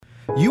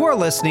You are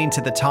listening to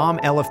the Tom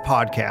Elliff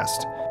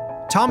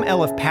Podcast. Tom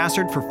Elliff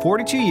pastored for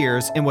 42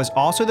 years and was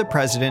also the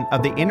president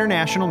of the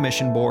International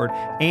Mission Board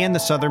and the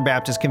Southern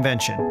Baptist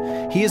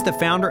Convention. He is the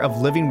founder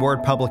of Living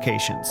Word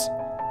Publications.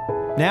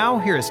 Now,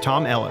 here is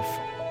Tom Elliff.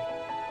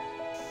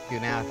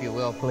 You now, if you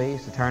will,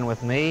 please, to turn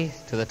with me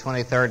to the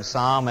 23rd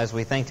Psalm as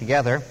we think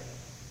together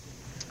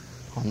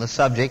on the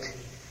subject,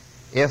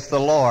 If the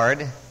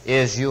Lord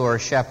is your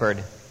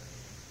shepherd.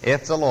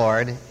 If the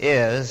Lord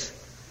is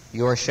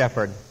your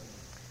shepherd.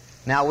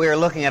 Now, we are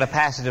looking at a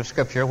passage of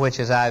Scripture which,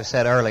 as I've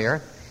said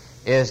earlier,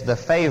 is the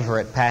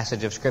favorite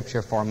passage of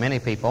Scripture for many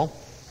people.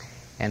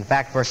 In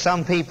fact, for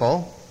some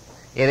people,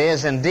 it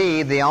is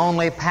indeed the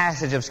only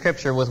passage of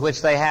Scripture with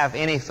which they have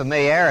any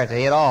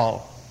familiarity at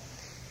all.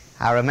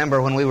 I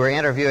remember when we were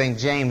interviewing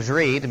James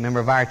Reed, a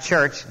member of our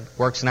church,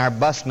 works in our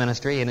bus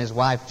ministry, and his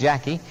wife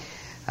Jackie,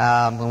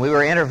 when we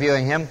were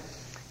interviewing him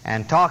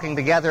and talking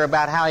together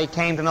about how he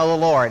came to know the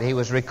Lord, he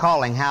was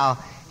recalling how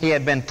he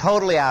had been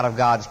totally out of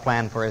God's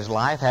plan for his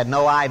life, had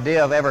no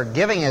idea of ever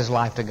giving his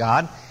life to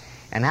God,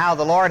 and how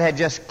the Lord had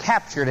just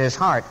captured his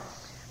heart.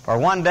 For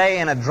one day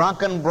in a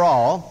drunken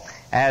brawl,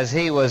 as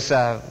he was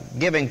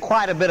giving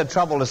quite a bit of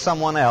trouble to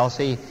someone else,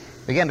 he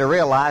began to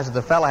realize that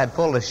the fellow had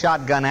pulled a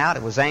shotgun out.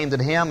 It was aimed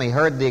at him. He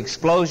heard the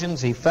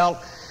explosions. He felt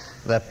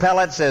the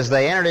pellets as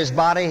they entered his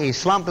body. He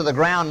slumped to the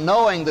ground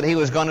knowing that he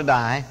was going to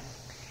die.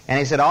 And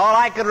he said, all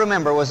I could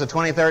remember was the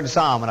 23rd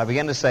Psalm. And I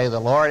began to say, the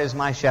Lord is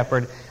my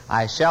shepherd,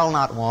 I shall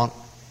not want.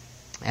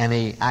 And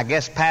he, I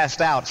guess,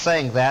 passed out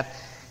saying that.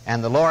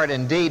 And the Lord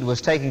indeed was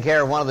taking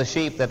care of one of the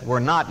sheep that were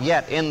not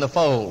yet in the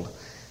fold.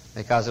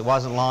 Because it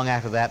wasn't long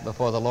after that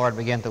before the Lord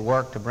began to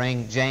work to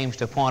bring James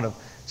to a point of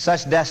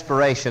such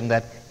desperation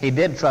that he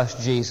did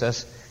trust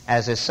Jesus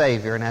as his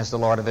Savior and as the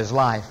Lord of his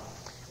life.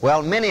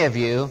 Well, many of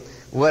you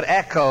would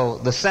echo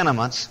the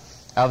sentiments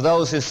of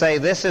those who say,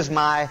 this is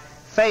my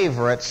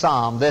favorite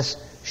psalm, this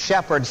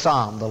shepherd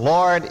psalm. The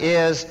Lord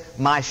is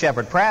my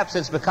shepherd. Perhaps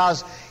it's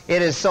because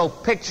it is so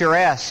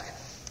picturesque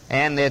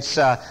and it's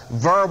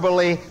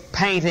verbally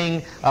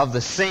painting of the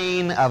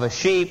scene of a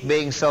sheep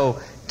being so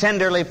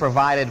tenderly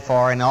provided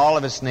for in all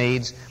of its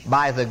needs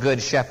by the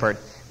Good Shepherd.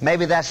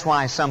 Maybe that's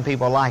why some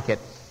people like it.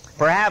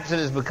 Perhaps it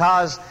is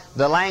because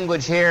the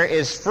language here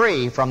is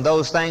free from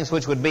those things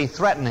which would be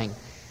threatening.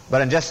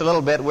 But in just a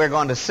little bit, we're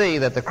going to see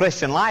that the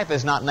Christian life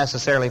is not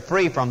necessarily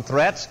free from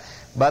threats,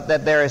 but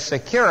that there is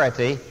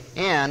security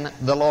in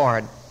the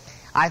Lord.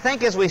 I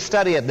think as we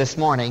study it this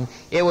morning,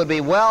 it would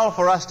be well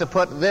for us to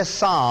put this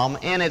psalm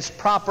in its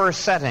proper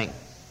setting.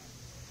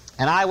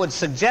 And I would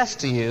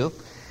suggest to you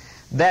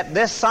that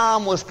this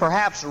psalm was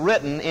perhaps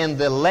written in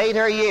the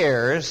later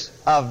years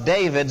of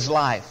David's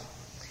life.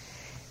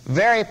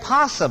 Very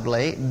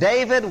possibly,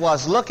 David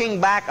was looking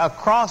back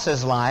across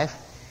his life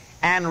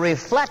and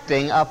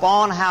reflecting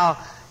upon how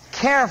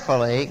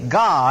carefully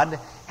God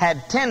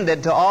had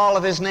tended to all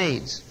of his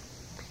needs.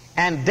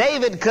 And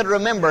David could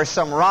remember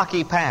some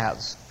rocky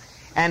paths.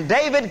 And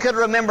David could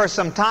remember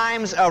some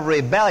times of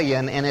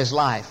rebellion in his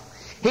life.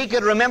 He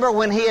could remember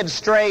when he had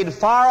strayed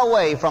far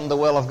away from the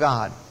will of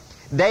God.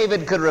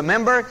 David could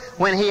remember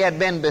when he had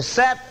been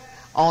beset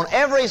on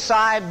every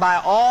side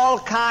by all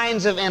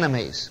kinds of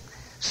enemies.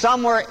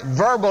 Some were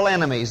verbal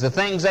enemies, the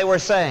things they were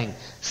saying.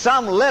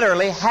 Some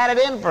literally had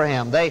it in for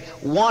him. They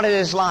wanted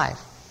his life.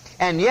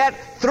 And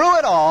yet, through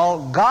it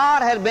all,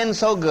 God had been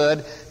so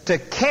good to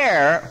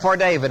care for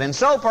David. And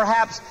so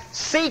perhaps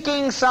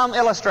seeking some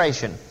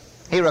illustration,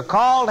 he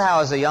recalled how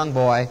as a young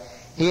boy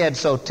he had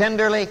so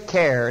tenderly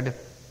cared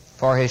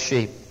for his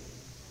sheep.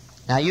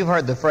 Now you've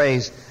heard the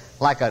phrase,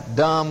 like a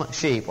dumb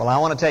sheep. Well, I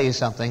want to tell you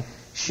something.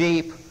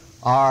 Sheep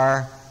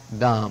are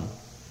dumb.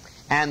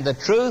 And the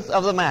truth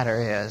of the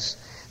matter is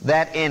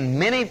that in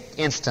many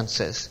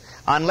instances,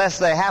 unless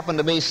they happen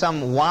to be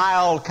some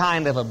wild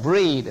kind of a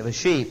breed of a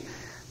sheep,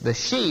 the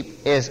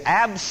sheep is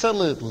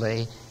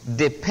absolutely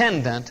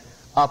dependent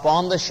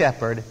upon the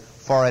shepherd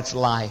for its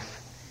life.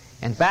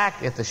 In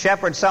fact, if the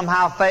shepherd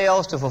somehow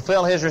fails to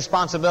fulfill his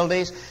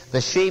responsibilities,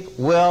 the sheep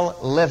will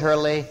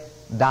literally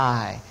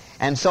die.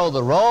 And so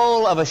the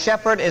role of a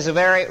shepherd is a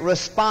very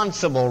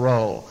responsible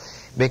role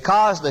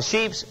because the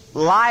sheep's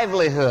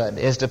livelihood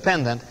is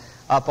dependent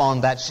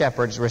upon that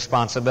shepherd's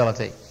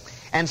responsibility.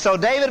 And so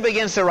David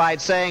begins to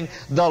write saying,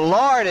 the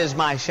Lord is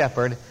my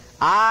shepherd,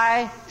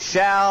 I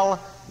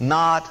shall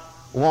not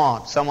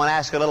want. Someone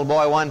asked a little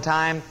boy one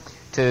time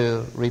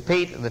to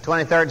repeat the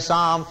 23rd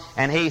Psalm,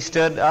 and he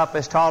stood up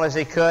as tall as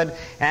he could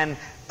and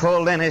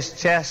pulled in his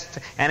chest,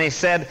 and he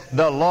said,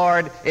 the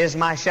Lord is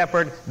my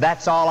shepherd,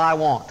 that's all I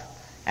want.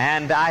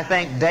 And I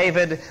think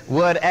David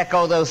would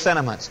echo those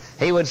sentiments.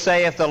 He would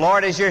say, if the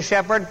Lord is your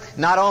shepherd,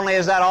 not only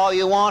is that all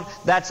you want,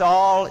 that's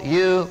all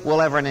you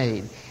will ever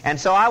need. And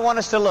so I want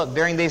us to look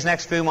during these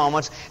next few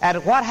moments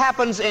at what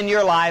happens in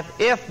your life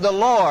if the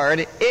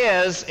Lord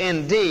is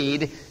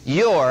indeed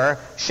your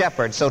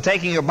shepherd. So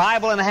taking your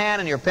Bible in hand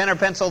and your pen or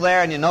pencil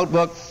there and your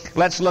notebook,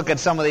 let's look at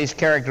some of these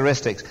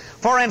characteristics.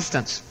 For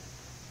instance,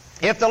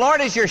 if the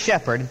Lord is your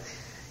shepherd,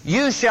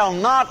 you shall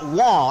not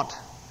want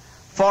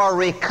for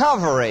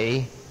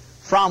recovery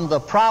from the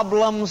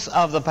problems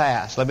of the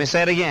past. Let me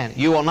say it again.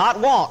 You will not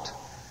want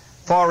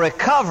for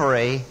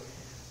recovery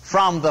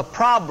from the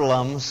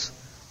problems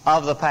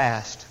of the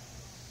past.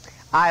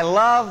 I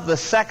love the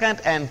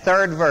second and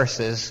third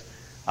verses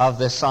of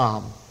this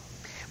psalm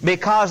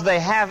because they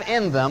have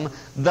in them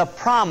the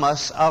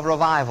promise of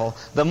revival.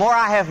 The more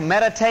I have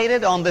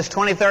meditated on this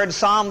 23rd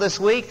Psalm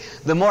this week,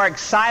 the more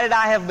excited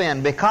I have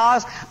been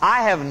because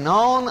I have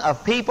known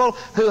of people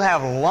who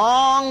have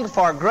longed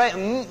for a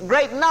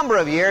great number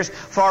of years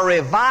for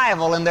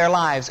revival in their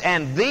lives.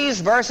 And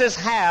these verses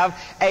have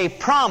a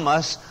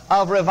promise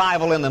of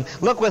revival in them.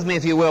 Look with me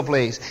if you will,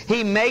 please.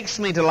 He makes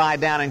me to lie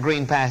down in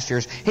green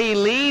pastures. He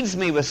leads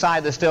me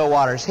beside the still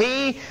waters.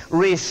 He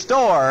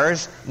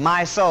restores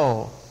my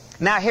soul.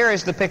 Now here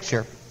is the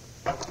picture.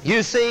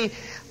 You see,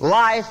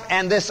 life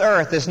and this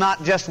earth is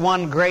not just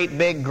one great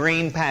big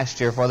green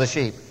pasture for the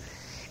sheep.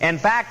 In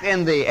fact,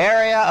 in the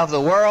area of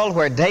the world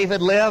where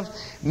David lived,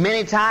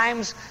 many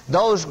times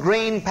those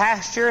green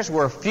pastures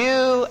were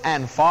few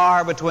and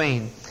far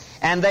between.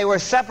 And they were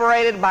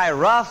separated by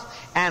rough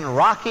and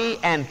rocky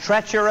and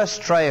treacherous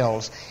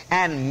trails.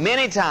 And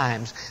many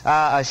times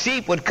a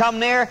sheep would come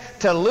near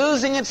to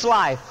losing its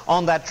life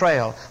on that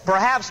trail.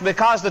 Perhaps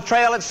because the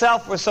trail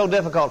itself was so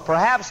difficult.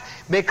 Perhaps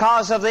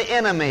because of the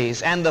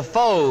enemies and the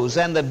foes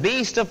and the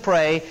beast of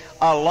prey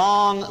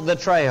along the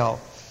trail.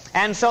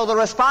 And so the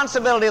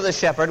responsibility of the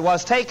shepherd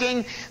was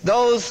taking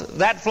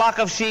that flock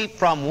of sheep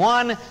from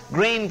one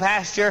green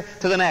pasture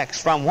to the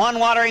next, from one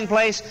watering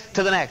place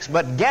to the next.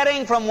 But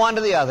getting from one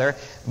to the other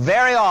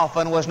very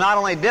often was not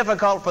only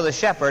difficult for the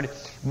shepherd,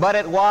 but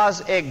it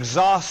was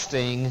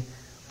exhausting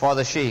for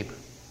the sheep.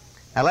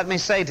 Now let me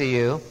say to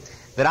you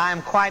that I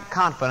am quite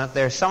confident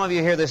there's some of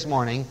you here this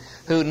morning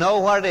who know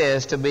what it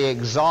is to be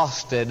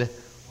exhausted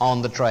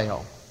on the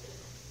trail.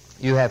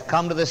 You have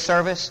come to this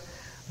service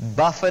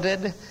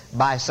buffeted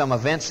by some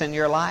events in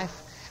your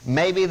life.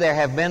 Maybe there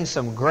have been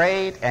some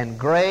great and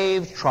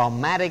grave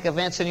traumatic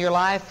events in your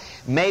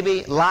life.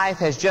 Maybe life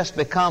has just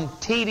become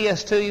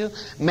tedious to you.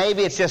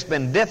 Maybe it's just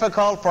been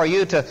difficult for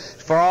you to,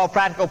 for all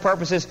practical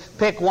purposes,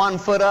 pick one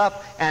foot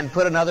up and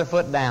put another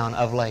foot down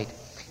of late.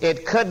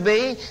 It could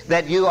be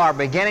that you are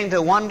beginning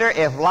to wonder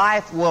if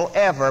life will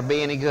ever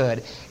be any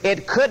good.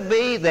 It could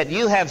be that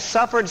you have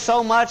suffered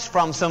so much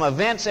from some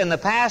events in the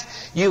past,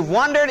 you've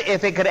wondered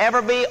if it could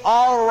ever be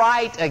all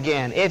right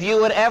again, if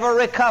you would ever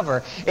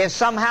recover, if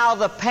somehow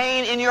the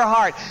pain in your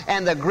heart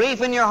and the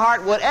grief in your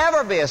heart would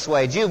ever be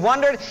assuaged. You've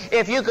wondered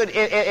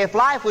if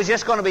life was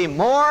just going to be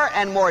more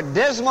and more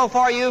dismal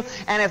for you,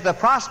 and if the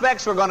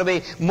prospects were going to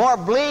be more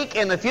bleak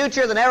in the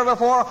future than ever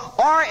before,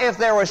 or if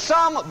there was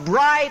some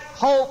bright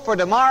hope for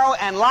tomorrow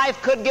and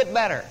life could get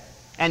better.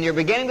 And you're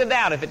beginning to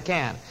doubt if it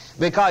can,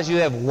 because you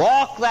have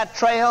walked that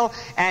trail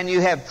and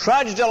you have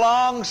trudged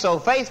along so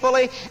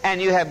faithfully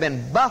and you have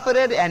been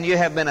buffeted and you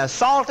have been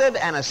assaulted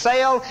and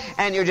assailed,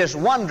 and you're just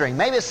wondering.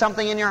 Maybe it's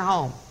something in your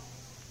home.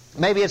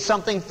 Maybe it's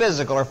something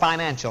physical or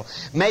financial.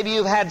 Maybe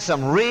you've had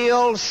some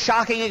real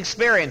shocking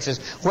experiences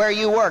where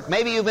you work.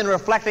 Maybe you've been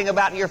reflecting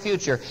about your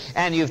future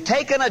and you've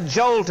taken a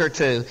jolt or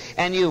two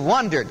and you've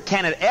wondered,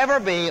 can it ever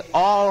be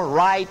all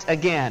right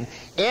again?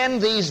 In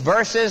these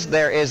verses,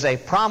 there is a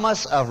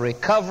promise of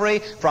recovery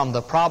from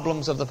the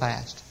problems of the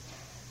past.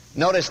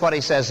 Notice what he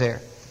says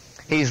here.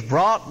 He's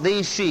brought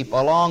these sheep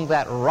along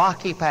that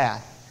rocky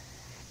path,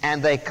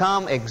 and they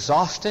come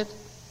exhausted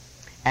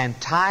and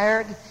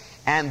tired,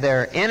 and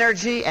their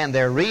energy and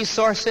their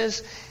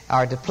resources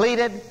are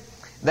depleted.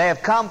 They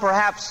have come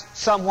perhaps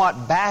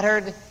somewhat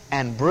battered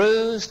and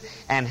bruised,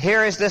 and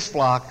here is this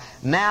flock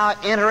now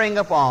entering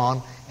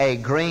upon a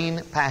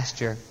green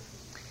pasture.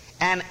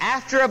 And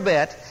after a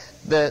bit,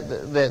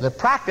 the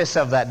practice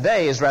of that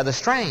day is rather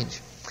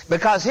strange,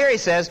 because here he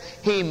says,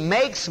 he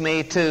makes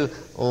me to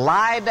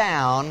lie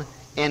down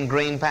in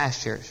green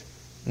pastures.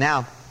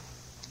 Now,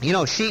 you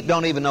know, sheep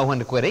don't even know when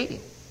to quit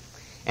eating.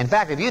 In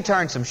fact, if you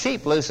turn some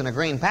sheep loose in a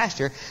green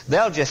pasture,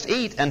 they'll just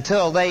eat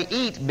until they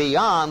eat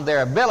beyond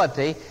their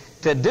ability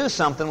to do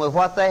something with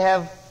what they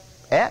have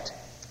ate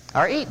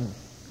or eaten.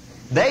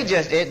 They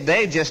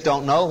just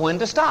don't know when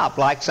to stop,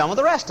 like some of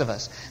the rest of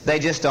us. They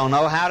just don't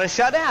know how to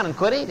shut down and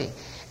quit eating.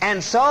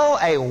 And so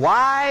a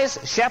wise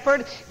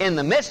shepherd, in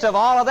the midst of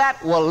all of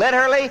that, will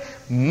literally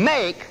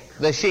make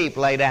the sheep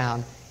lay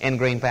down in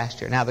green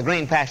pasture. Now, the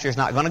green pasture is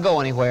not going to go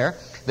anywhere.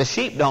 The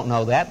sheep don't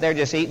know that. They're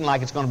just eating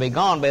like it's going to be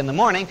gone in the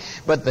morning.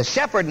 But the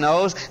shepherd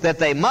knows that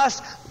they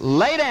must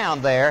lay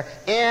down there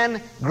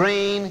in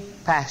green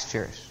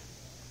pastures.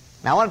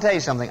 Now, I want to tell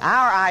you something.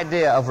 Our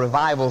idea of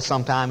revival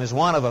sometime is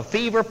one of a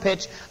fever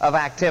pitch of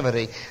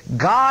activity.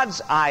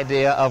 God's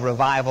idea of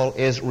revival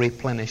is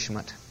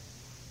replenishment,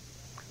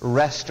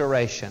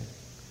 restoration,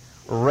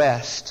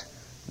 rest,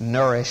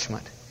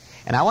 nourishment.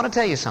 And I want to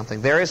tell you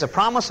something. There is a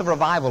promise of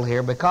revival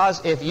here,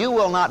 because if you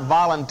will not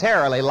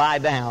voluntarily lie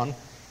down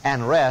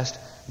and rest,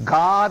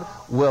 God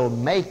will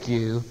make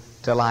you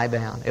to lie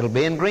down. It'll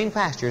be in green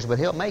pastures, but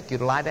He'll make you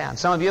to lie down.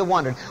 Some of you have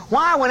wondered,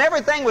 why when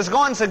everything was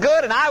going so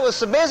good and I was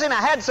so busy and I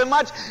had so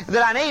much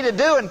that I needed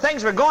to do and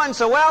things were going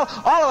so well,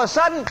 all of a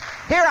sudden,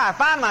 here I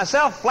find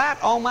myself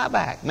flat on my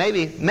back.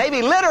 Maybe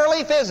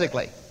literally,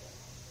 physically.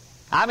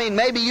 I mean,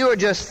 maybe you are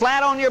just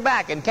flat on your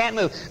back and can't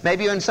move.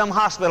 Maybe you're in some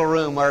hospital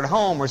room or at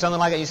home or something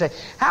like that. You say,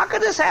 how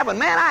could this happen?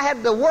 Man, I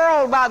had the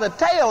world by the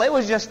tail. It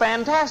was just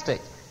fantastic.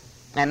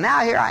 And now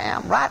here I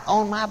am, right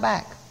on my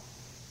back.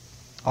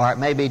 Or it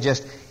may be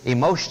just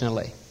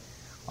emotionally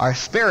or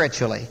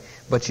spiritually,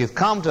 but you've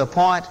come to a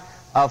point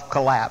of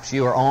collapse.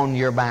 You are on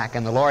your back,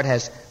 and the Lord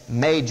has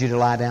made you to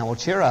lie down. Well,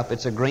 cheer up.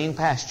 It's a green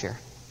pasture.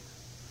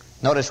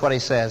 Notice what He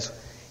says.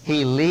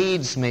 He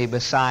leads me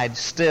beside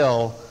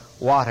still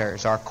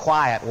waters, or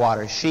quiet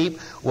waters. Sheep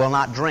will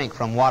not drink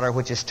from water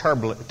which is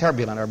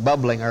turbulent or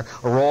bubbling or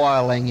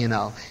roiling, you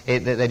know.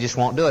 They just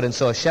won't do it. And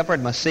so a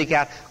shepherd must seek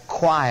out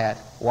quiet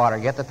water.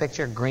 Get the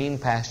picture? Green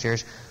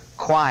pastures,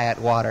 quiet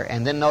water.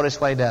 And then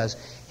notice what He does.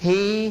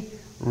 He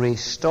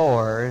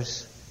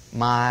restores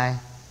my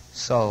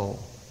soul.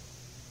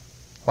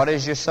 What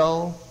is your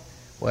soul?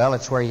 Well,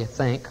 it's where you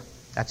think.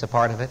 That's a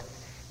part of it.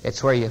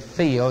 It's where you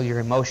feel, your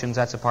emotions.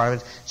 That's a part of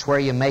it. It's where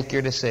you make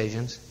your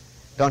decisions.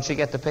 Don't you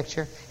get the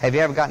picture? Have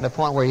you ever gotten to a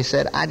point where you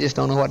said, I just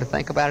don't know what to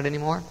think about it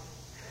anymore?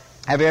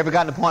 Have you ever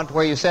gotten to a point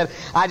where you said,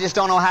 I just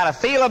don't know how to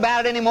feel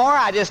about it anymore.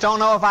 I just don't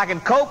know if I can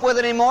cope with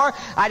it anymore.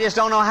 I just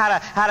don't know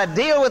how to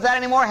deal with that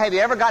anymore. Have you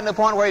ever gotten to a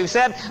point where you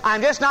said,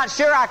 I'm just not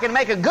sure I can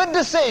make a good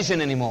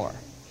decision anymore?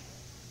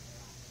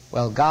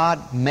 Well,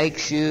 God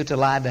makes you to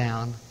lie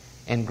down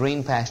in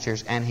green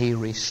pastures, and He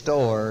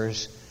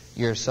restores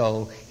your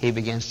soul. He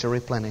begins to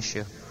replenish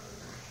you.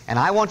 And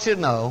I want you to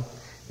know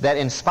that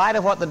in spite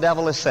of what the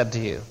devil has said to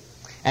you,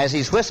 as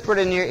he's whispered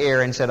in your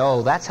ear and said,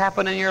 oh, that's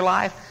happened in your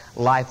life,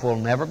 life will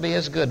never be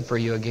as good for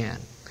you again.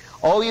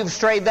 Oh, you've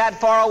strayed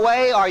that far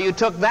away, or you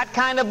took that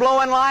kind of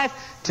blow in life,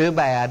 too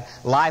bad.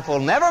 Life will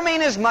never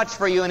mean as much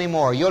for you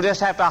anymore. You'll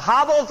just have to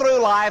hobble through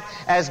life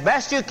as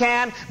best you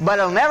can, but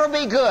it'll never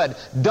be good.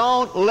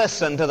 Don't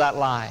listen to that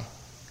lie.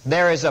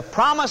 There is a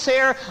promise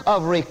here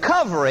of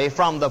recovery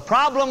from the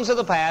problems of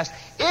the past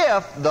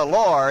if the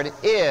Lord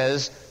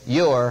is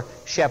your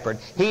shepherd.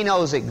 He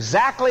knows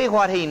exactly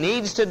what He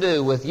needs to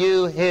do with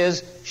you,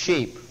 His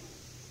sheep,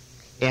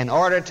 in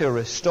order to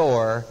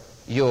restore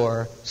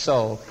your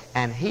soul.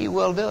 And He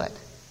will do it.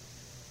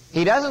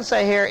 He doesn't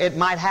say here, it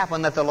might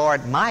happen that the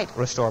Lord might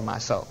restore my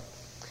soul,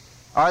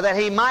 or that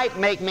He might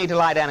make me to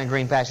lie down in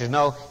green pastures.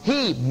 No,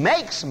 He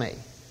makes me.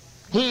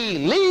 He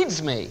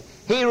leads me.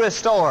 He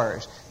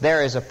restores.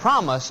 There is a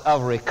promise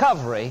of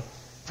recovery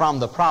from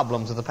the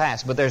problems of the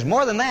past. But there's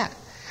more than that.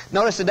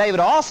 Notice that David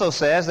also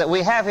says that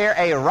we have here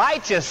a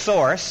righteous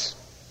source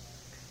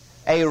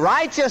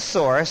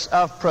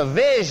of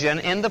provision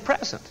in the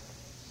present.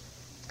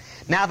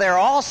 Now, there are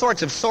all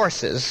sorts of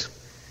sources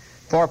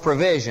for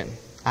provision.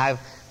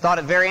 I've thought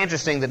it very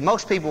interesting that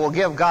most people will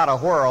give God a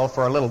whirl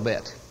for a little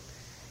bit.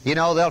 You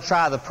know, they'll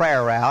try the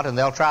prayer route, and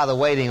they'll try the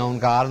waiting on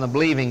God and the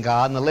believing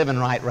God and the living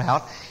right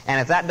route. And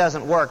if that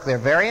doesn't work, they're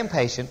very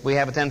impatient. We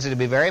have a tendency to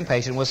be very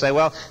impatient. We'll say,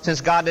 well,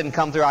 since God didn't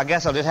come through, I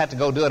guess I'll just have to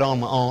go do it on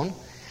my own.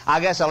 I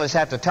guess I'll just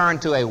have to turn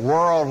to a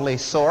worldly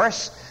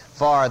source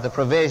for the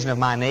provision of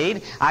my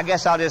need. I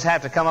guess I'll just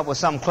have to come up with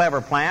some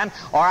clever plan.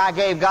 Or I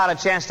gave God a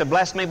chance to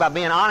bless me by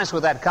being honest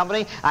with that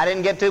company. I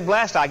didn't get too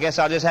blessed. I guess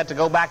I'll just have to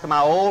go back to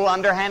my old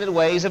underhanded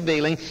ways of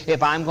dealing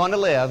if I'm going to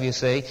live, you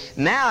see.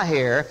 Now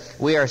here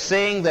we are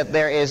seeing that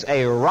there is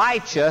a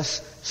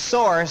righteous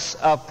source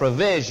of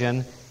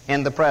provision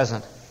in the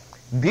present.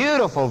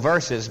 Beautiful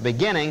verses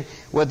beginning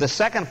with the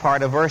second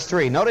part of verse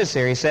 3. Notice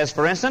here he says,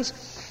 for instance,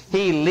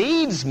 He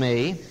leads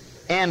me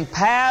in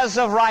paths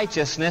of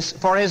righteousness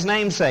for His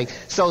name's sake.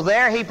 So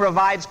there He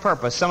provides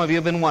purpose. Some of you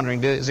have been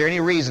wondering, is there any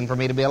reason for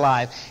me to be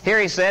alive? Here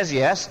He says,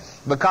 yes,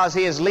 because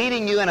He is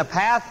leading you in a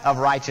path of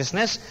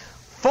righteousness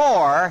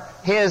for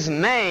His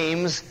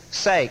name's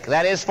sake.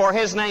 That is, for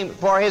His name,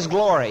 for His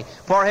glory,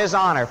 for His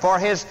honor, for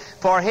His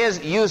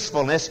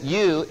usefulness,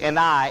 you and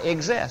I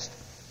exist.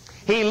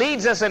 He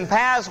leads us in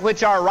paths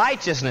which are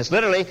righteousness,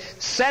 literally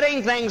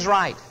setting things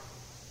right.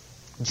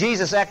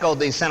 Jesus echoed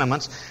these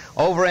sentiments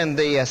over in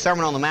the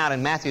Sermon on the Mount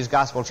in Matthew's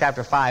Gospel,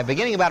 chapter 5,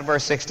 beginning about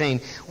verse 16,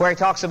 where He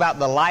talks about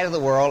the light of the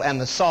world and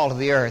the salt of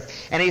the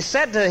earth. And He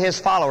said to His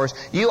followers,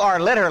 you are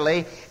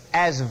literally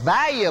as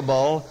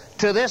valuable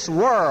to this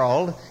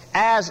world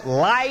as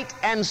light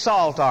and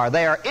salt are.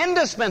 They are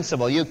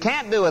indispensable. You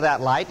can't do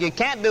without light. You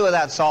can't do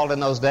without salt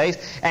in those days.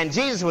 And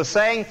Jesus was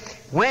saying,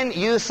 when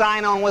you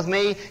sign on with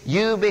me,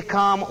 you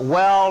become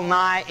well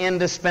nigh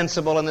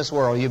indispensable in this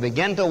world. You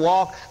begin to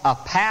walk a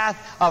path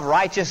of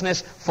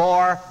righteousness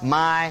for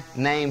my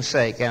name's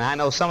sake. And I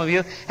know some of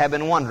you have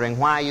been wondering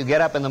why you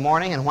get up in the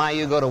morning and why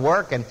you go to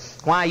work and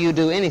why you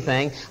do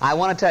anything. I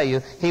want to tell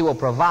you, He will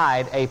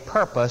provide a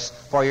purpose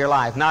for your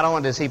life. Not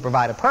only does He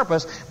provide a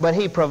purpose, but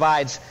He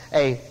provides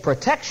a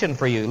protection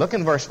for you. Look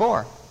in verse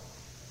 4.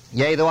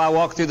 Yea, though I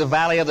walk through the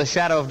valley of the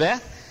shadow of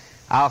death,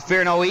 I'll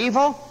fear no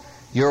evil.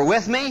 You're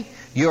with me.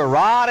 Your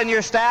rod and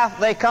your staff,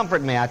 they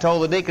comfort me. I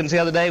told the deacons the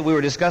other day, we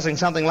were discussing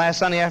something last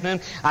Sunday afternoon.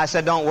 I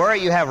said, don't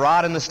worry, you have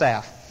rod and the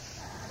staff.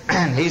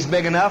 He's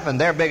big enough and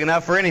they're big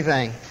enough for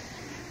anything.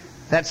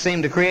 That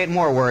seemed to create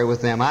more worry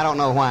with them. I don't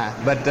know why.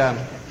 But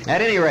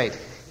at any rate,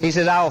 he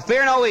says, I will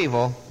fear no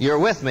evil. You're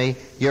with me.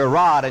 Your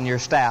rod and your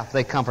staff,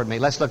 they comfort me.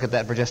 Let's look at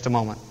that for just a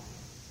moment.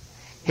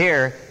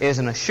 Here is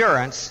an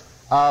assurance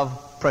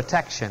of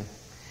protection.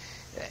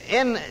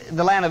 In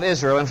the land of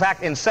Israel, in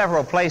fact, in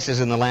several places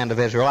in the land of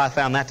Israel, I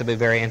found that to be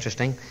very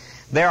interesting.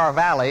 There are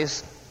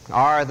valleys,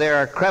 or there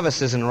are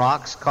crevices in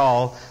rocks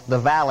called the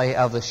valley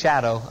of the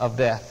shadow of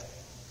death.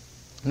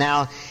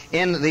 Now,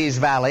 in these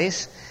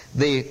valleys,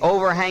 the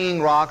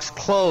overhanging rocks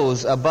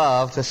close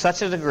above to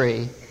such a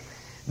degree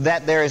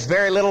that there is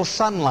very little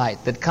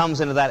sunlight that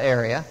comes into that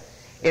area.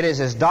 It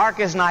is as dark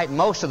as night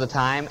most of the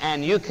time,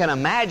 and you can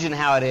imagine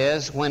how it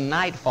is when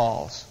night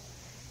falls.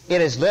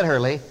 It is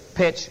literally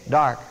pitch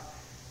dark.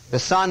 The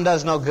sun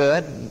does no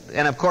good,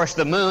 and of course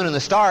the moon and the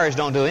stars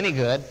don't do any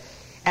good.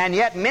 And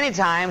yet many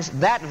times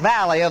that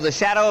valley of the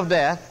shadow of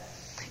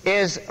death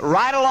is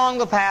right along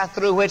the path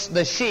through which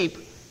the sheep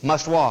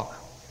must walk.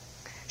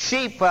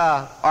 Sheep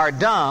are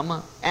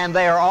dumb, and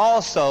they are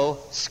also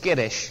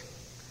skittish.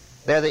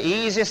 They're the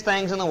easiest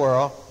things in the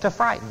world to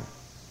frighten.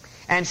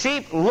 And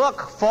sheep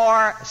look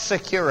for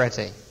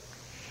security.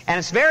 And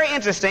it's very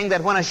interesting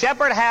that when a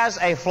shepherd has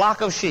a flock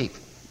of sheep,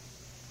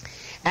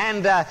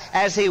 and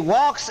as he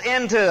walks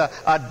into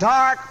a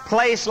dark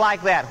place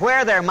like that,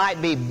 where there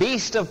might be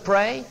beast of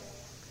prey,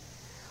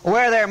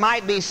 where there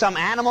might be some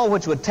animal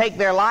which would take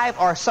their life,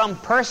 or some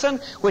person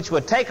which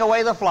would take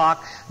away the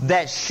flock,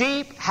 that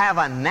sheep have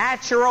a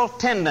natural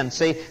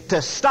tendency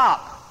to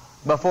stop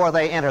before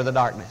they enter the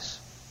darkness.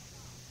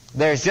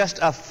 There's just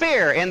a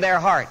fear in their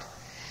heart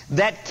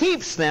that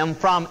keeps them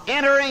from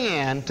entering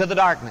into the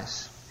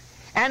darkness.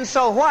 And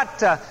so what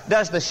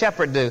does the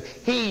shepherd do?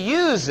 He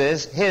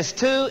uses his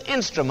two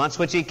instruments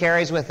which he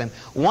carries with him.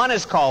 One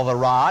is called the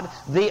rod,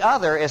 the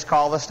other is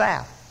called the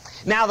staff.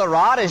 Now the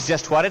rod is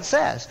just what it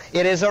says.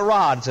 It is a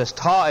rod.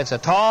 It's a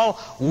tall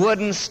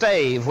wooden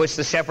stave which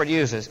the shepherd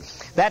uses.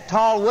 That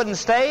tall wooden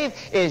stave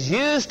is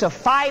used to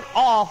fight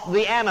off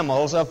the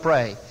animals of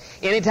prey.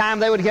 Anytime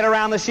they would get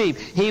around the sheep,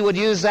 he would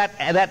use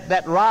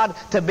that rod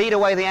to beat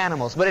away the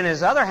animals. But in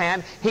his other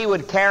hand, he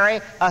would carry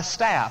a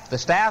staff. The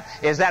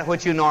staff is that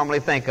which you normally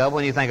think of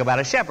when you think about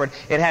a shepherd.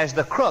 It has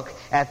the crook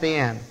at the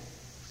end.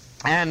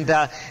 And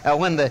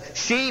when the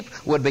sheep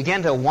would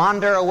begin to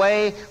wander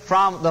away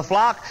from the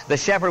flock, the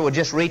shepherd would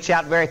just reach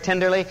out very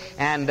tenderly,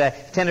 and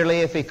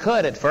tenderly if he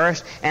could at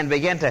first, and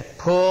begin to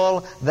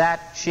pull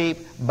that sheep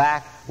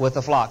back with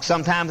the flock.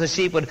 Sometimes the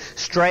sheep would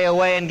stray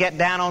away and get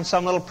down on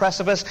some little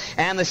precipice,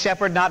 and the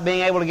shepherd, not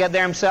being able to get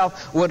there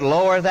himself, would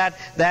lower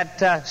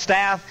that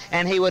staff,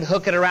 and he would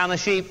hook it around the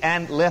sheep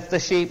and lift the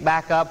sheep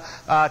back up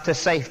to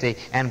safety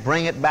and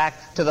bring it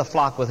back to the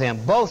flock with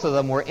him. Both of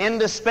them were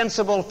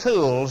indispensable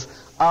tools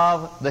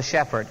of the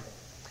shepherd.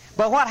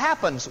 But what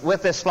happens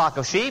with this flock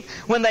of sheep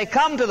when they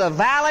come to the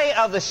valley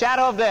of the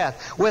shadow of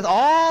death with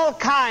all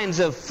kinds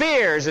of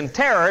fears and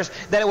terrors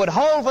that it would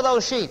hold for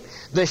those sheep?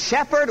 The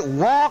shepherd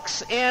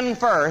walks in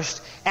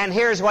first, and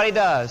here's what he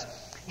does.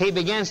 He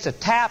begins to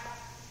tap,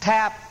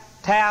 tap,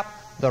 tap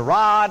the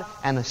rod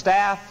and the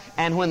staff,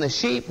 and when the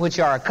sheep, which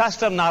are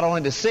accustomed not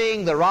only to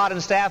seeing the rod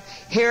and staff,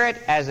 hear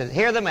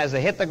them as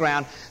they hit the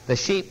ground, the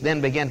sheep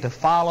then begin to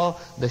follow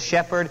the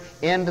shepherd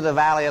into the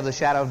valley of the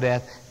shadow of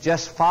death,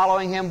 just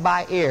following him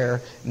by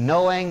ear,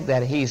 knowing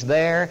that he's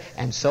there,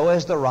 and so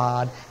is the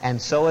rod,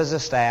 and so is the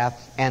staff,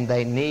 and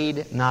they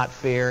need not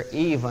fear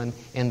even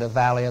in the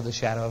valley of the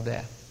shadow of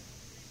death.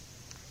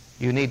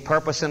 You need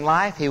purpose in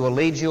life. He will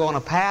lead you on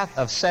a path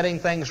of setting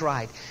things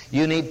right.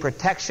 You need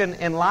protection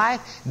in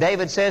life.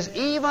 David says,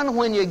 even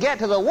when you get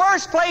to the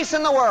worst place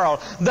in the world,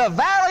 the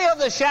valley of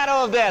the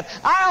shadow of death,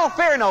 I'll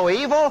fear no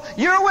evil.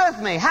 You're with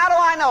me. How do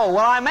I know?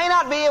 Well, I may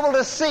not be able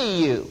to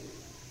see you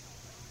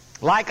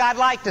like I'd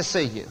like to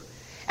see you,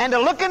 and to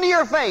look into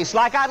your face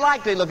like I'd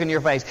like to look into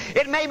your face.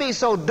 It may be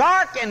so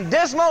dark and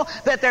dismal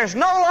that there's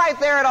no light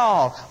there at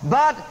all,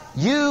 but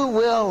you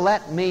will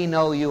let me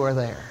know you are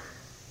there.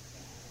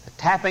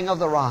 Tapping of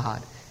the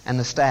rod and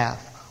the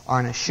staff are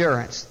an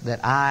assurance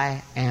that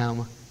I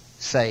am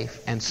safe.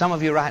 And some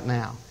of you right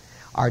now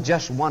are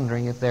just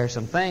wondering if there are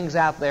some things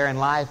out there in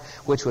life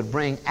which would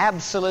bring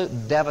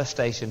absolute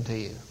devastation to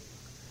you,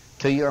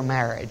 to your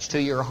marriage,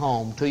 to your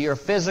home, to your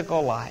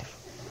physical life.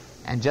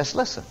 And just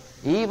listen.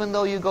 Even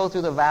though you go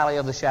through the valley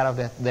of the shadow of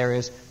death, there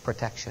is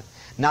protection.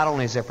 Not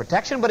only is there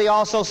protection, but he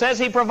also says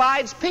he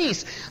provides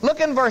peace. Look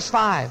in verse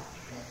 5.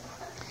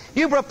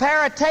 You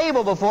prepare a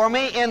table before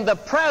me in the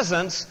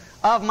presence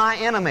of my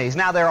enemies.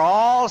 Now, there are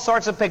all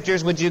sorts of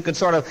pictures which you could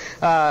sort of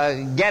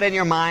get in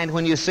your mind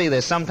when you see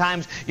this.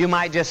 Sometimes you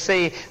might just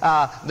see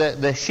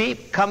the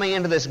sheep coming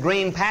into this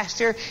green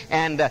pasture,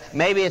 and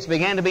maybe it's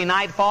began to be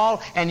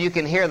nightfall, and you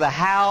can hear the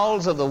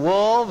howls of the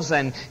wolves,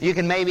 and you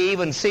can maybe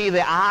even see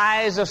the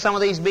eyes of some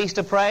of these beasts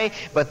of prey.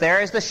 But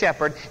there is the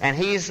shepherd, and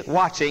he's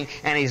watching,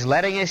 and he's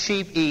letting his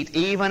sheep eat,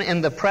 even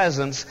in the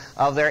presence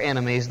of their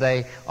enemies.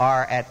 They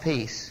are at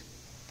peace.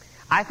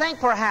 I think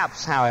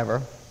perhaps,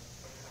 however,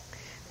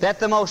 that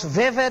the most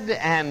vivid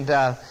and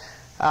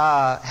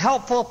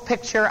helpful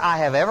picture I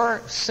have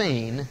ever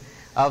seen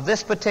of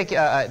this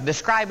particular,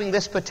 describing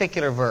this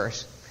particular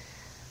verse,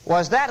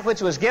 was that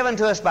which was given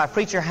to us by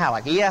Preacher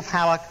Halleck, E.F.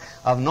 Halleck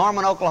of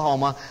Norman,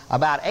 Oklahoma,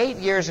 about 8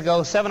 years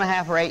ago,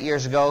 7.5 or 8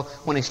 years ago,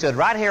 when he stood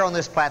right here on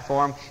this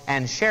platform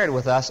and shared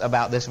with us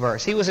about this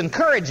verse. He was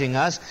encouraging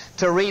us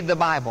to read the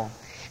Bible.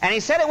 And he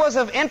said it was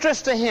of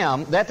interest to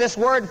him that this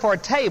word for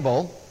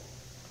table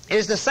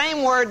is the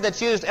same word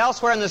that's used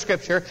elsewhere in the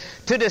Scripture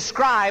to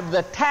describe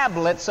the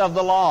tablets of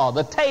the law,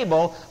 the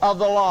table of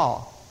the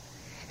law.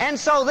 And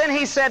so then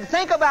he said,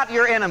 think about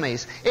your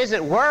enemies. Is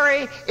it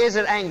worry? Is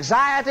it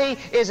anxiety?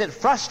 Is it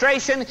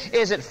frustration?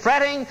 Is it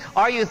fretting?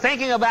 Are you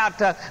thinking about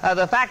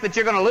the fact that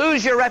you're going to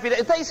lose your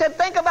reputation? He said,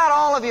 think about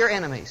all of your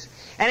enemies.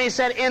 And he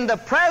said, in the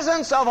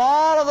presence of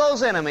all of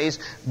those enemies,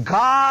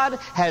 God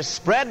has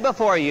spread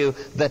before you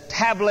the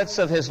tablets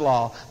of His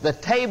law, the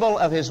table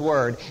of His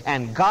word.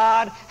 And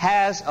God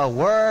has a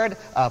word,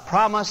 a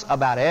promise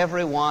about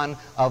every one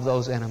of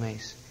those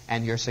enemies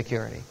and your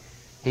security.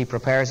 He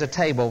prepares a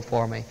table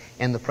for me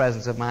in the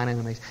presence of mine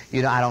enemies.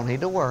 You know, I don't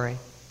need to worry.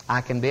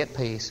 I can be at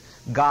peace.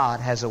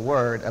 God has a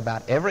word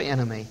about every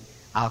enemy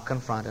I'll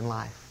confront in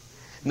life.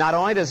 Not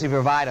only does He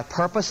provide a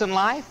purpose in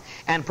life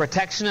and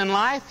protection in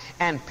life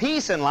and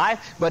peace in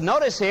life, but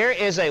notice here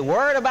is a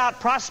word about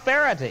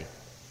prosperity.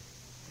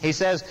 He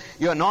says,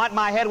 you anoint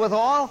my head with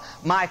oil,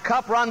 my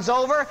cup runs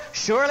over,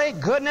 surely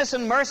goodness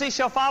and mercy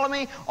shall follow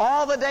me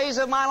all the days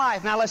of my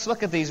life. Now let's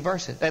look at these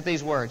verses, at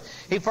these words.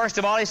 First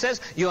of all, he says,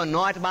 you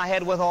anoint my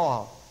head with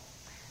oil.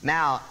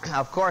 Now,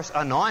 of course,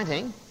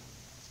 anointing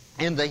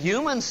in the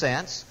human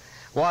sense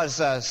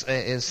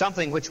is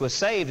something which was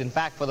saved, in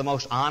fact, for the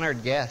most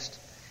honored guest.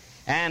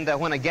 And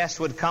when a guest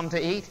would come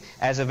to eat,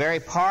 as a very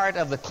part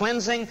of the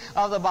cleansing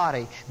of the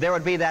body, there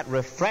would be that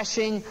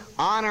refreshing,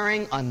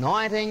 honoring,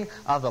 anointing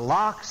of the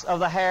locks of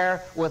the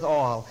hair with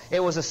oil. It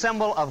was a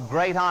symbol of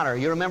great honor.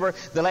 You remember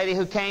the lady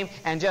who came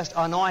and just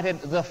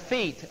anointed the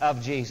feet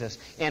of Jesus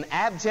in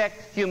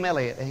abject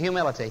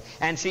humility.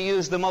 And she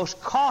used the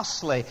most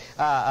costly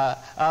of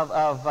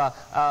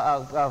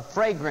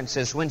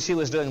fragrances when she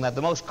was doing that,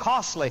 the most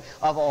costly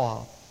of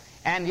oil.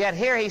 And yet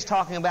here he's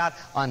talking about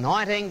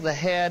anointing the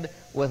head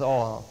with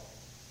oil.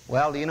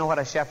 Well, do you know what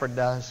a shepherd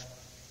does?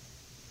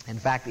 In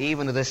fact,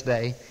 even to this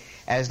day,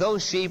 as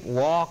those sheep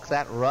walk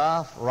that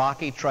rough,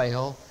 rocky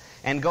trail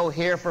and go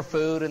here for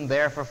food and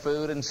there for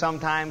food and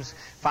sometimes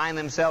find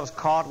themselves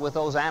caught with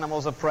those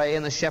animals of prey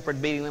and the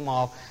shepherd beating them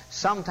off,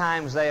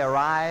 sometimes they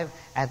arrive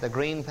at the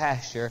green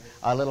pasture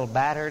a little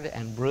battered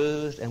and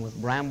bruised and with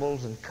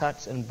brambles and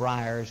cuts and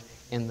briars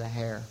in the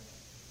hair.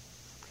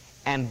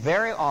 And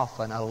very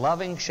often a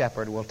loving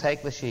shepherd will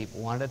take the sheep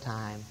one at a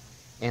time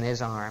in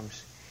his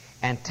arms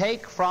and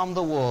take from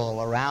the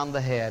wool around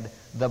the head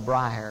the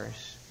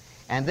briars,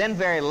 and then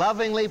very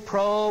lovingly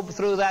probe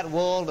through that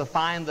wool to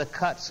find the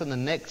cuts and the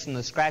nicks and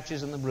the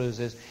scratches and the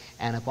bruises,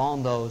 and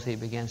upon those he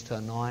begins to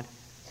anoint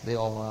the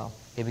oil.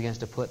 He begins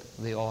to put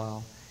the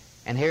oil.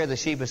 And here the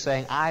sheep is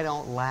saying, I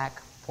don't lack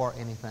for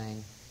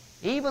anything.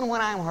 Even when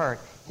I'm hurt,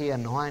 He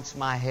anoints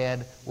my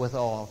head with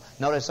oil.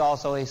 Notice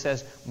also he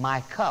says,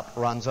 my cup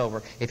runs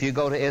over. If you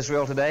go to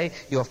Israel today,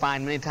 you'll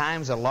find many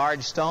times a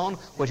large stone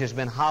which has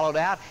been hollowed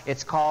out.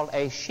 It's called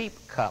a sheep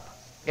cup.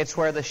 It's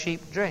where the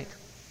sheep drink.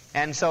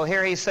 And so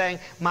here he's saying,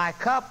 my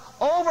cup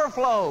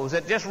overflows.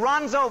 It just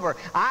runs over.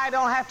 I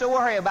don't have to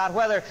worry about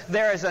whether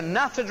there is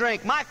enough to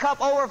drink. My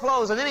cup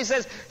overflows. And then he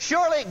says,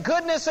 surely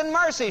goodness and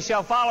mercy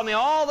shall follow me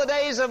all the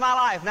days of my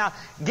life. Now,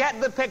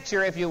 get the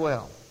picture, if you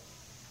will.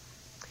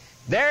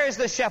 There's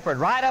the shepherd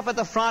right up at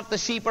the front, the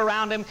sheep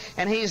around him,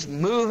 and he's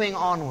moving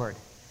onward.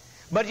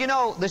 But you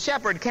know, the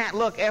shepherd can't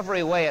look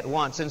every way at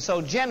once, and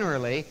so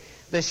generally,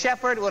 the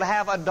shepherd would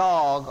have a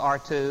dog or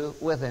two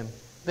with him,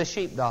 the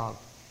sheepdog.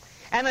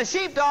 And the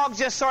sheepdogs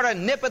just sort of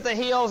nip at the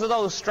heels of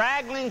those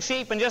straggling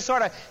sheep and just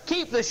sort of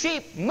keep the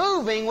sheep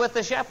moving with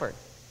the shepherd.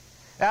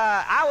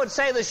 I would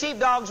say the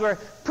sheepdogs were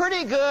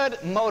pretty good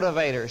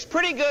motivators,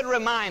 pretty good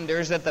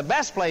reminders that the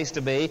best place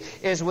to be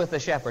is with the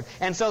shepherd.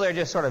 And so they're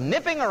just sort of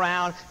nipping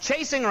around,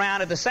 chasing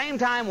around, at the same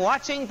time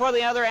watching for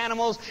the other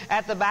animals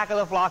at the back of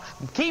the flock,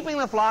 keeping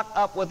the flock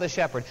up with the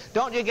shepherd.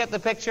 Don't you get the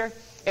picture?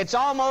 It's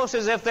almost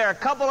as if there are a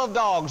couple of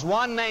dogs,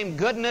 one named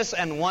Goodness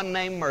and one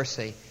named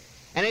Mercy.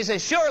 And he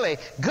says, surely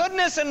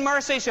goodness and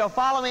mercy shall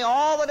follow me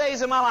all the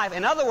days of my life.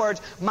 In other words,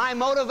 my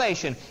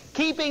motivation,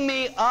 keeping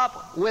me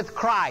up with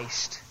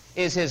Christ,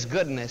 is His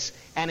goodness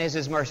and is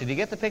His mercy. Do you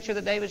get the picture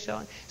that David's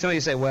showing? Some of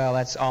you say, well,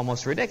 that's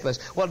almost ridiculous.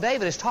 Well,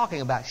 David is talking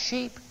about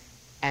sheep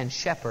and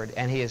shepherd.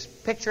 And he is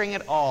picturing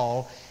it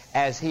all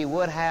as he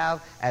would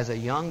have as a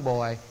young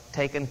boy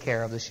taken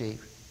care of the sheep.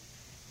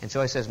 And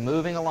so he says,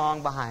 moving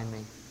along behind me,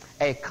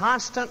 a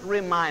constant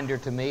reminder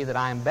to me that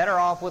I am better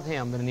off with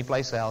him than any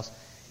place else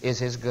is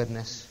his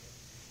goodness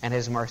and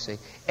his mercy.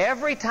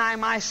 Every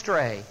time I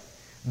stray,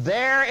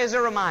 there is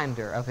a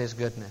reminder of his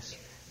goodness.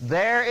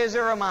 There is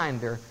a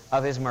reminder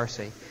of his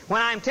mercy.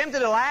 When I'm tempted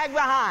to lag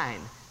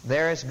behind,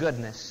 there is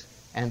goodness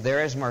and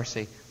there is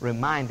mercy,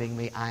 reminding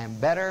me I am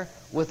better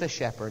with the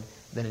shepherd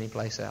than any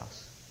place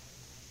else.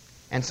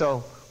 And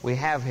so we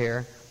have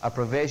here a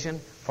provision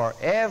for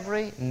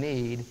every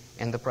need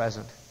in the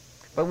present.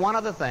 But one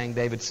other thing,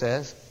 David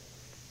says,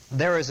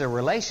 there is a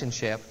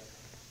relationship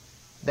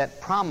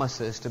that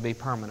promises to be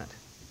permanent.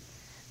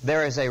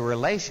 There is a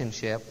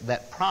relationship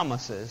that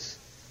promises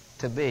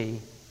to be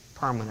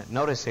permanent.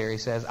 Notice here he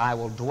says, I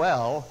will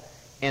dwell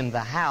in the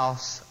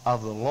house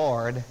of the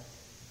Lord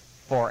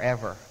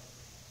forever.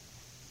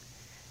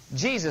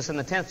 Jesus in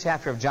the 10th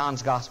chapter of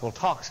John's Gospel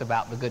talks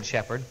about the Good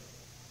Shepherd.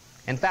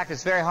 In fact,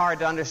 it's very hard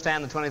to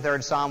understand the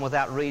 23rd Psalm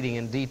without reading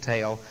in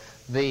detail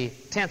the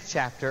 10th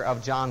chapter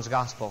of John's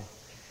Gospel.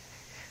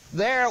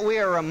 There we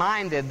are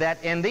reminded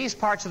that in these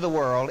parts of the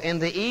world, in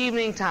the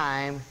evening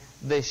time,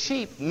 the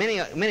sheep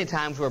many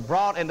times were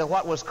brought into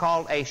what was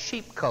called a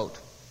sheepcote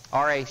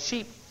or a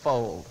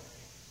sheepfold.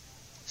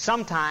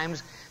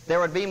 Sometimes there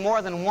would be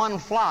more than one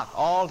flock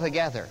all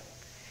together.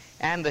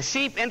 And the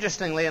sheep,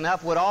 interestingly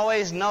enough, would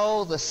always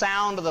know the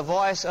sound of the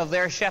voice of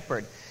their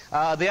shepherd.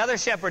 The other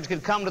shepherds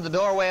could come to the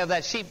doorway of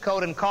that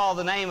sheepcote and call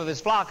the name of his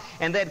flock,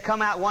 and they'd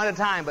come out one at a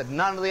time, but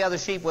none of the other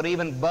sheep would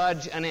even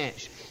budge an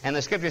inch. And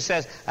the Scripture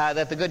says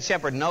that the Good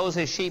Shepherd knows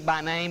his sheep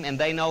by name, and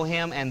they know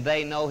him, and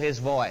they know his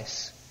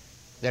voice.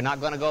 They're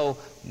not going to go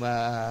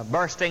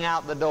bursting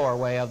out the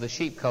doorway of the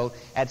sheepcote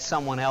at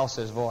someone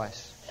else's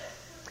voice.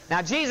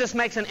 Now, Jesus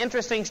makes an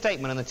interesting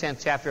statement in the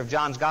 10th chapter of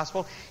John's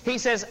Gospel. He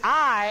says,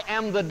 I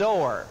am the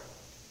door.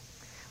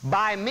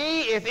 By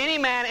me, if any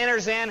man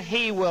enters in,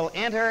 he will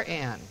enter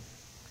in.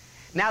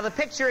 Now, the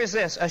picture is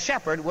this. A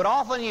shepherd would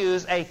often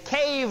use a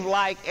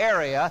cave-like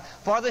area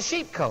for the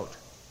sheepcote.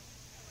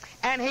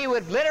 And he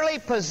would literally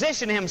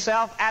position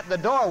himself at the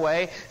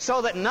doorway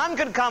so that none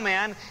could come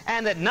in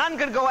and that none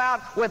could go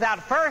out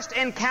without first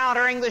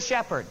encountering the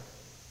shepherd.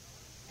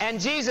 And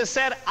Jesus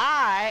said,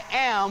 I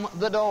am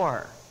the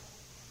door.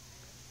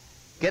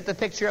 Get the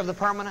picture of the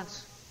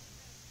permanence?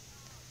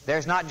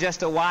 There's not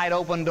just a wide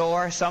open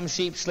door, some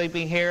sheep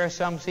sleeping here,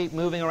 some sheep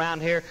moving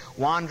around here,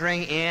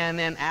 wandering in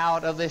and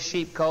out of this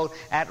sheepcote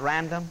at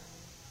random.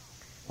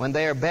 When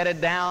they are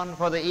bedded down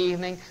for the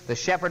evening, the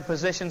shepherd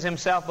positions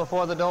himself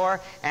before the door,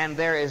 and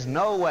there is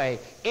no way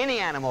any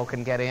animal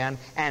can get in,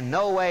 and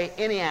no way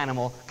any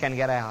animal can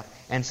get out.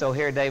 And so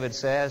here David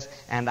says,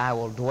 and I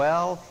will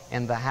dwell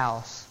in the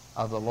house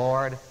of the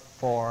Lord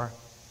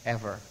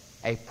forever.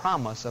 A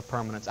promise of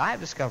permanence. I have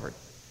discovered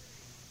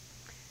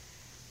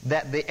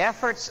that the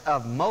efforts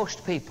of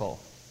most people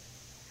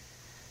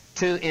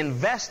to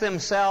invest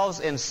themselves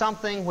in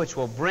something which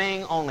will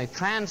bring only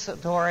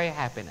transitory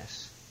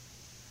happiness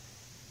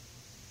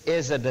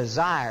is a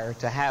desire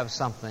to have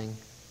something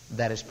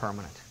that is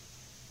permanent.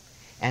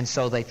 And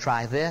so they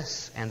try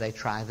this, and they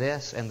try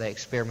this, and they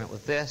experiment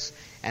with this,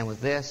 and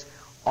with this,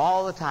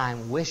 all the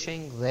time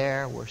wishing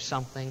there were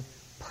something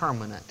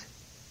permanent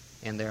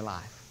in their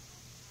life.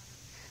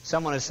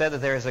 Someone has said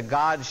that there is a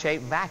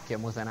God-shaped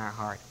vacuum within our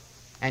heart.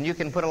 And you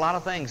can put a lot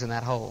of things in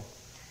that hole.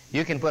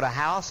 You can put a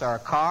house or a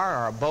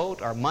car or a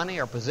boat or money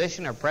or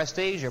position or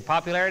prestige or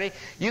popularity.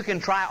 You can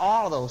try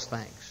all of those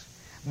things.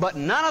 But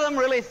none of them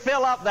really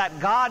fill up that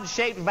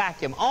God-shaped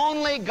vacuum.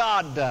 Only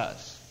God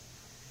does.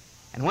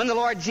 And when the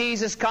Lord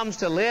Jesus comes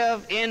to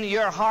live in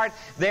your heart,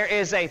 there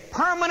is a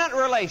permanent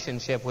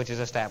relationship which is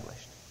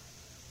established.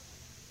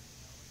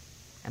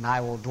 And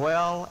I will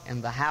dwell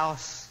in the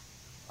house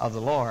of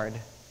the Lord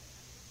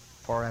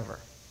forever.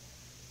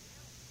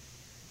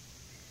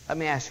 Let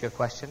me ask you a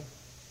question.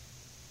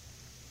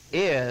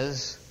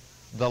 Is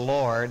the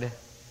Lord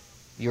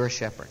your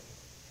shepherd?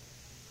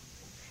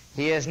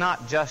 He is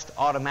not just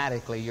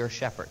automatically your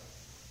shepherd.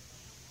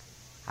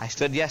 I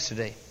stood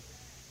yesterday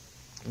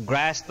and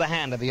grasped the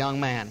hand of a young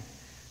man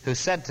who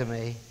said to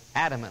me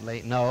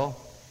adamantly, no,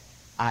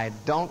 I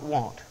don't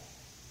want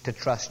to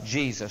trust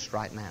Jesus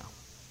right now.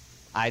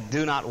 I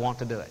do not want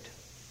to do it.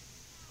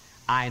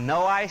 I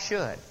know I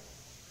should,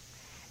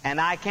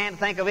 and I can't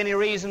think of any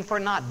reason for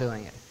not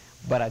doing it.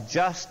 But I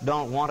just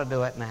don't want to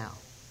do it now.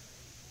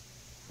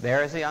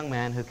 There is a young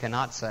man who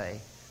cannot say,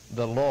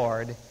 the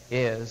Lord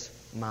is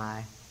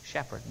my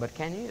shepherd. But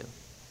can you?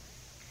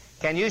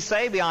 Can you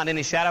say beyond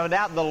any shadow of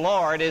doubt, the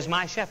Lord is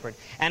my shepherd?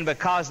 And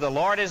because the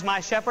Lord is my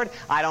shepherd,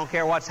 I don't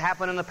care what's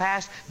happened in the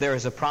past, there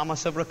is a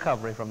promise of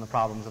recovery from the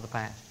problems of the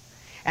past.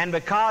 And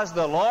because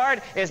the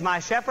Lord is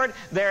my shepherd,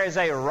 there is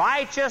a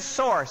righteous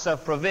source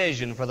of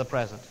provision for the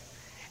present.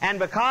 And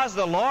because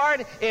the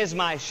Lord is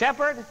my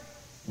shepherd,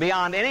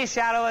 beyond any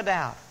shadow of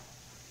doubt,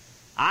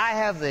 I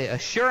have the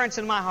assurance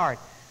in my heart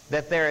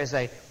that there is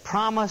a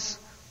promise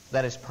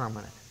that is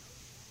permanent.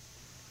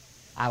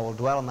 I will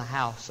dwell in the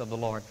house of the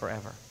Lord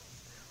forever?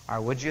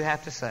 Or would you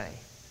have to say,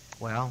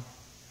 well,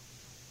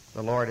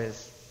 the Lord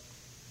is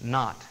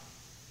not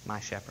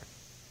my shepherd?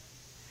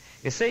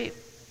 You see,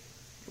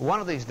 one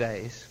of these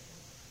days,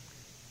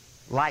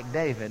 like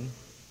David,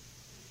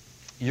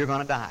 you're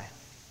going to die.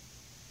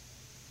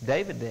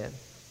 David did.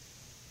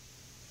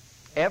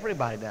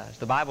 Everybody does.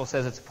 The Bible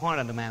says it's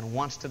appointed unto man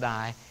once to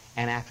die,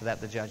 and after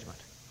that the judgment.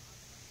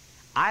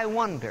 I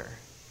wonder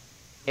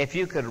if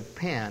you could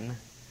pen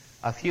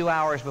a few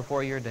hours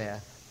before your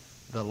death,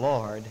 the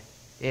Lord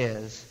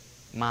is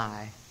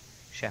my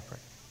shepherd.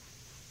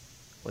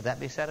 Would that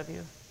be said of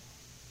you?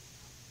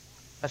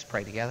 Let's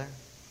pray together.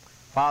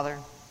 Father,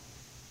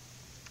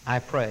 I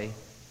pray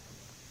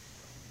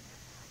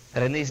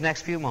that in these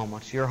next few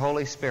moments, your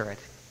Holy Spirit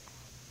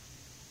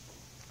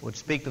would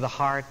speak to the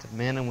heart of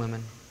men and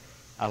women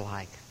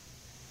alike.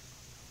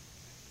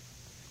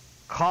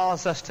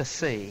 Cause us to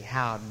see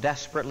how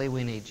desperately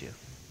we need you.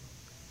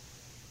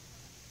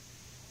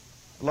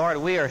 Lord,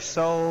 we are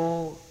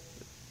so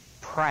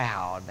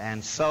proud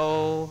and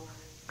so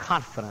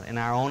confident in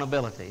our own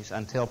abilities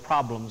until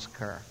problems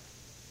occur.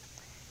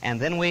 And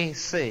then we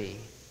see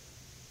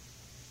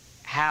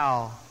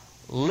how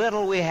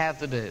little we have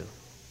to do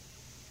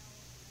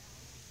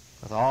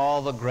with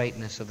all the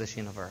greatness of this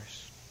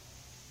universe.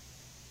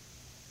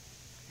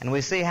 And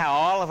we see how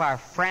all of our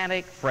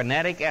frantic,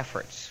 frenetic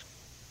efforts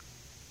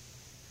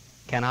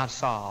cannot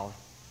solve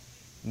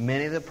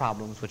many of the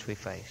problems which we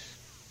face.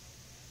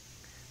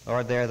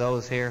 Lord, there are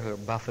those here who are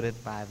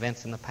buffeted by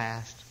events in the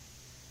past.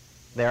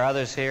 There are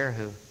others here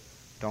who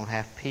don't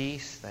have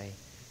peace. They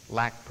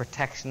lack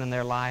protection in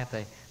their life.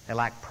 They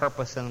lack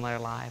purpose in their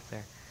life.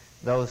 There are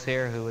those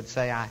here who would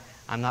say,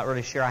 I'm not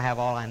really sure I have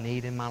all I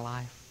need in my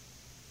life.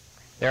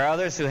 There are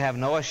others who have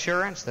no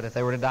assurance that if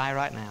they were to die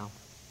right now,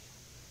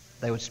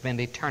 they would spend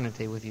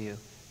eternity with you.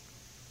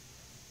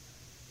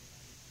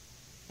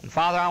 And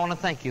Father, I want to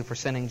thank you for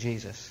sending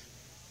Jesus,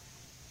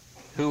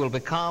 who will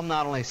become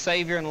not only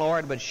Savior and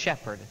Lord, but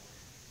Shepherd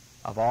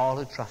of all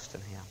who trust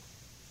in Him.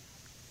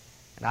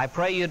 And I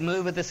pray you'd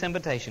move at this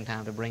invitation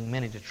time to bring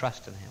many to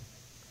trust in Him.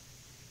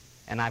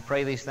 And I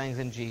pray these things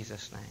in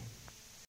Jesus' name.